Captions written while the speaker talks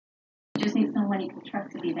someone you can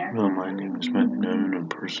trust to be there. Hello, my name is Matt, and I'm a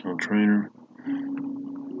personal trainer. I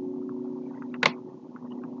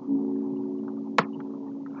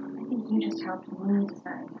think you just helped me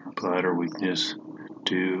decide to help. Bladder weakness.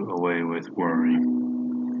 Do away with worry.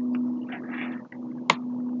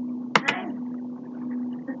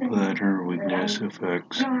 Bladder weakness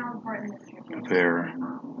affects a fair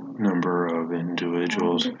number of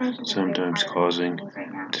individuals, sometimes causing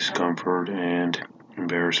discomfort and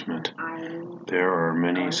embarrassment. There are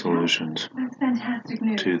many solutions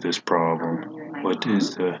to this problem. What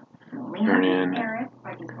is the urinary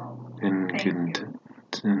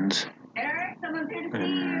incontinence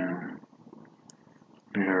and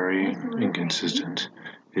urinary inconsistent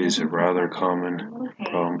is a rather common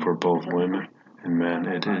problem for both women and men.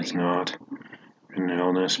 It is not an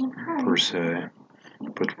illness per se,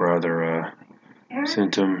 but rather a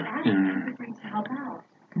symptom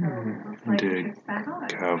indicative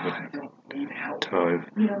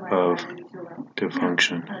of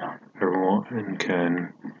dysfunction. Everyone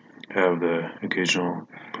can have the occasional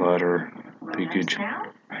bladder leakage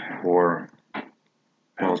for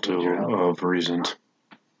multiple of reasons.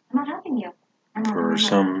 For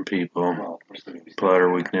some people, bladder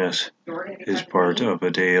weakness is part of a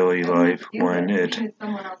daily life. When it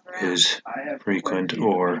is frequent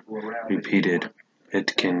or repeated,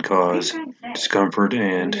 it can cause discomfort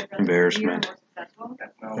and embarrassment.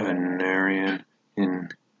 Urinary incontinence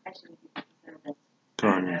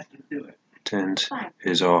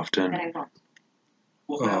is often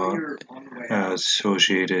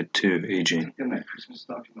associated to aging,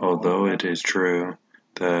 although it is true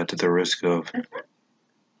that the risk of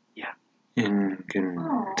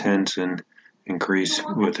incontinence increase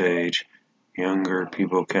with age. Younger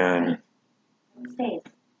people can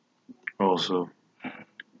also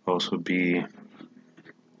be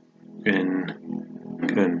inconsidered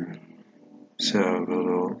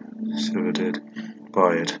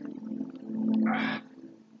by it.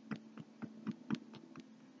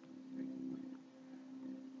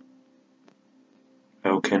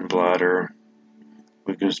 How can bladder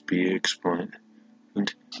weakness be explained?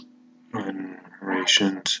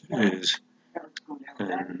 Narrations is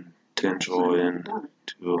intentional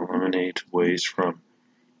to eliminate waste from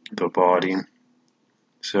the body.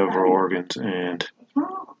 Several organs and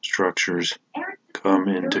structures come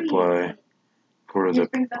into play for the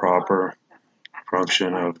proper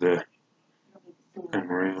function of the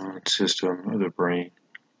endocrine system of the brain,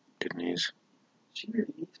 kidneys,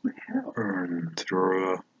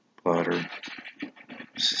 urethra, bladder,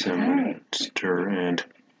 semester, and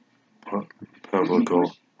pelvic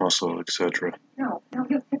muscle, etc.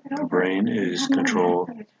 The brain is control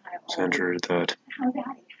center that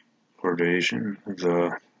coordination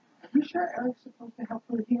the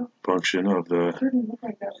function of the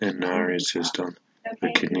endocrine system.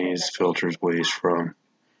 The kidneys filters waste from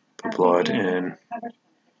the blood and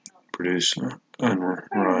produce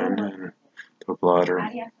urine in the bladder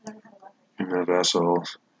in the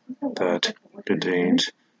vessels that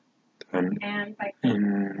contains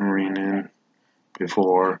urine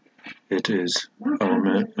before it is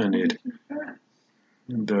eliminated.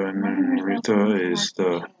 The urethra is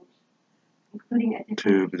the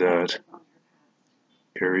tube that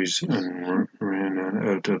carries urine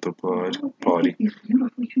out of the body. The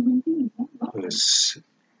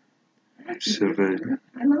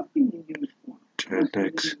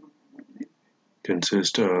cavernous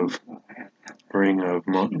consist of ring of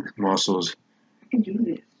muscles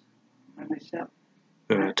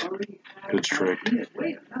that constrict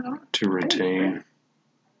to retain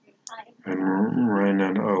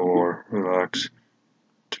urine or relax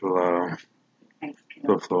to allow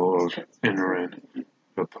the flow of urine.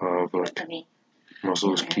 The pelvic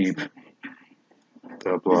muscles keep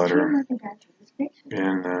the bladder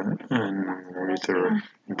and the urethra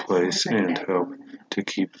in place and help to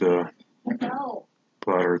keep the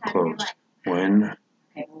bladder closed. When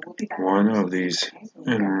one of these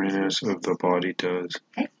areas of the body does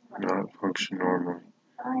not function normally,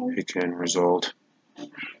 it can result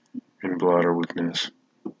in bladder weakness.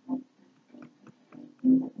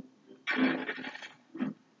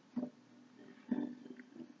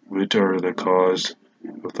 What are the cause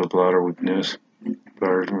of the bladder weakness?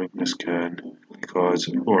 Bladder weakness can be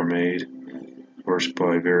caused or made worse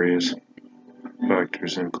by various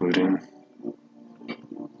factors, including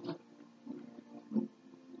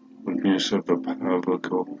weakness of the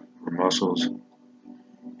pelvic or muscles,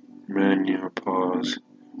 menopause,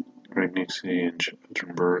 pregnancy and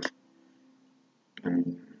childbirth,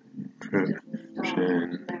 nutrition,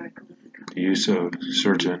 the use of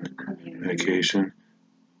certain medication,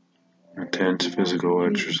 intense physical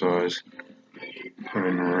exercise,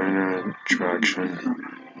 urinary traction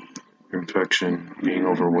infection, being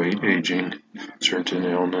overweight, aging, certain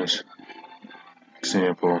illness.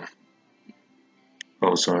 Example,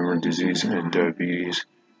 Alzheimer's disease and diabetes.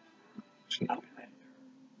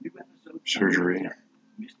 Surgery.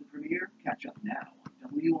 Miss the premiere? Catch up now on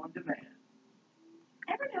W On Demand.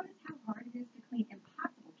 Ever notice how hard it is to clean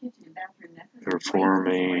impossible kitchen and bathroom messes? There are four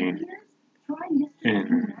main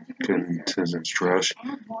inconsistent stress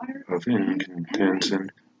of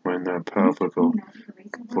inconsistent when the pelvic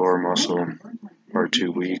floor muscle are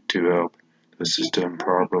too weak to help the system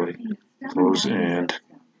properly close, and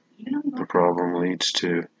the problem leads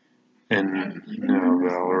to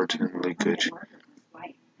invalid leakage.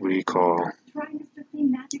 We call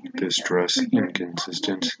this stress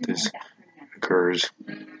inconsistent. This occurs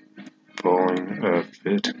following a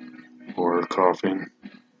fit or coughing,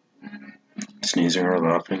 sneezing or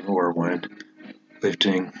laughing, or when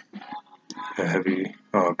lifting a heavy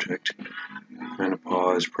object.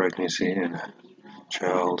 Menopause, pregnancy, and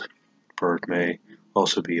childbirth may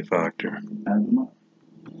also be a factor.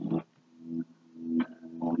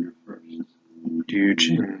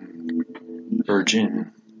 Urgent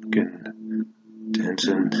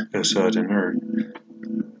consistent, a sudden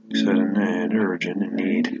and urgent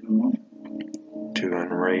need to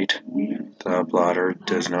urinate. The bladder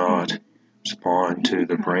does not respond to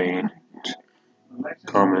the brain's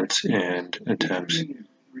comments and attempts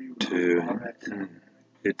to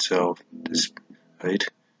itself, despite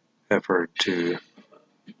effort to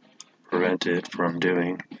prevent it from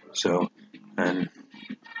doing so. An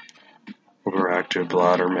overactive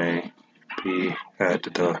bladder may be at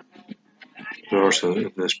the source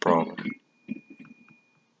of this problem.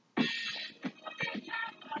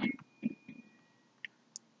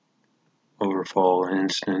 Overfall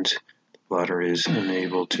instance, the bladder is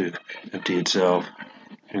unable to empty itself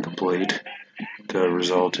and complete. The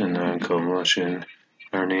result in a convulsion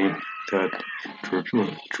urine that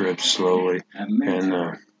drips slowly in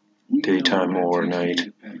the daytime or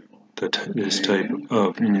night. This type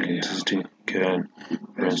of inconsistency can,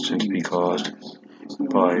 for instance, be caused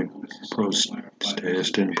by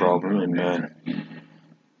prostatic problem in men.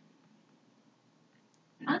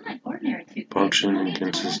 Function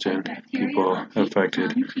inconsistent. People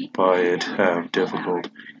affected by it have difficulty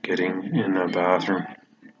getting in the bathroom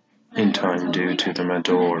in time due to the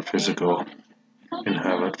mental or physical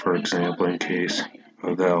inhabit, for example, in case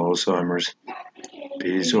of the Alzheimer's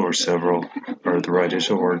disease or several arthritis,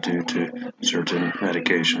 or due to certain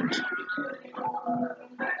medications.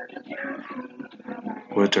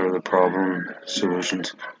 What are the problem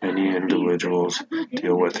solutions? Many individuals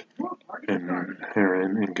deal with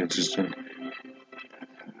inherent inconsistent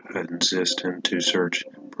to search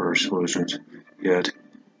for solutions, yet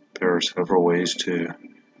there are several ways to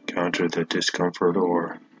counter the discomfort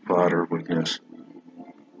or bladder weakness.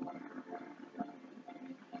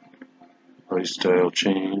 Lifestyle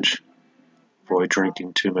change. Avoid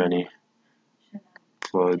drinking too many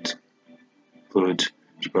fluids,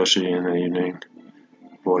 especially in the evening.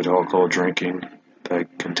 Avoid alcohol drinking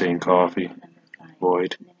that contain coffee.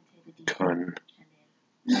 Avoid consumption,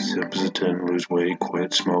 lose weight,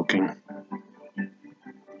 quit smoking.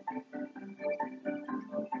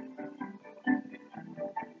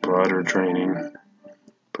 Bladder training.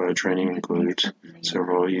 Bladder training includes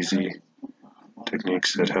several easy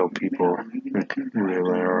techniques that help people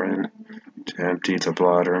learn to empty the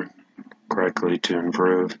bladder correctly to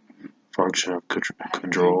improve function of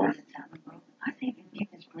control.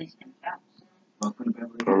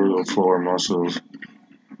 Pelvic floor muscles.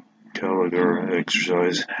 Kegel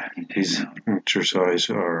exercise. These exercises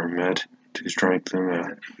are meant to strengthen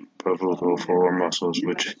the pelvic floor muscles,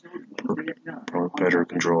 which promote better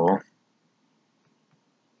control.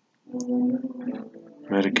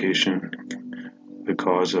 Medication. The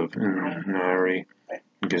cause of urinary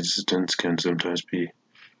incontinence can sometimes be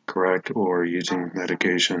correct or using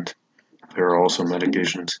medications. There are also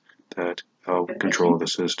medications that help control the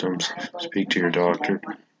systems. Speak to your doctor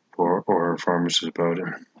or pharmacist about it.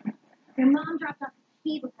 Your mom dropped off the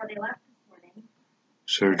key before they left this morning.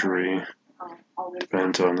 Surgery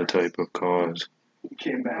depends on the type of cause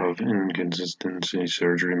of inconsistency.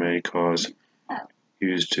 Surgery may cause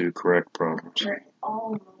used to correct problems. We're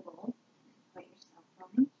all mobile. Put your cell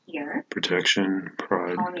phone here. Protection,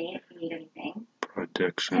 Call me if you need anything.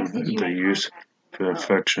 protection, the use of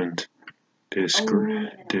affections,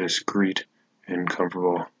 discreet and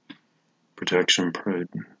comfortable. Protection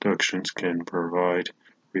productions can provide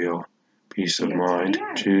real peace of mind.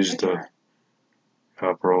 Choose the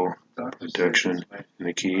proper protection and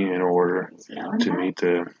the key in order to meet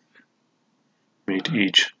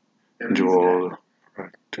each individual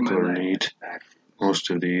particular need. Most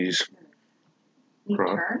of these You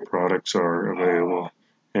turn? products are available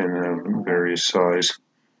in various size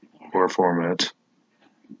or formats.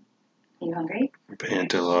 You hungry?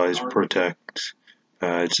 Pantelized protects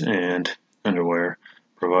pads and underwear,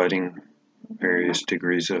 providing various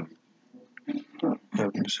degrees of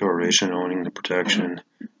absorption, owning the protection.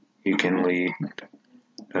 You can lead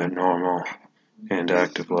a normal and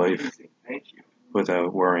active life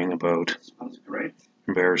without worrying about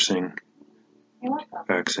embarrassing You're welcome.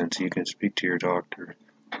 accents. You can speak to your doctor,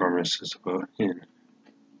 pharmacist about in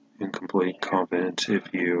complete confidence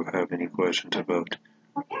if you have any questions about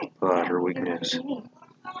Okay. bladder weakness. Oh,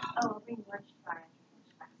 I'll bring lunch tomorrow.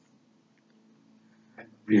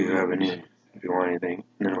 If you want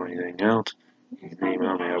know anything else, you can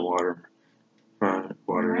email me at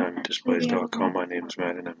waterdiamonddisplays.com. My name is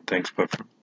Matt, and thanks, but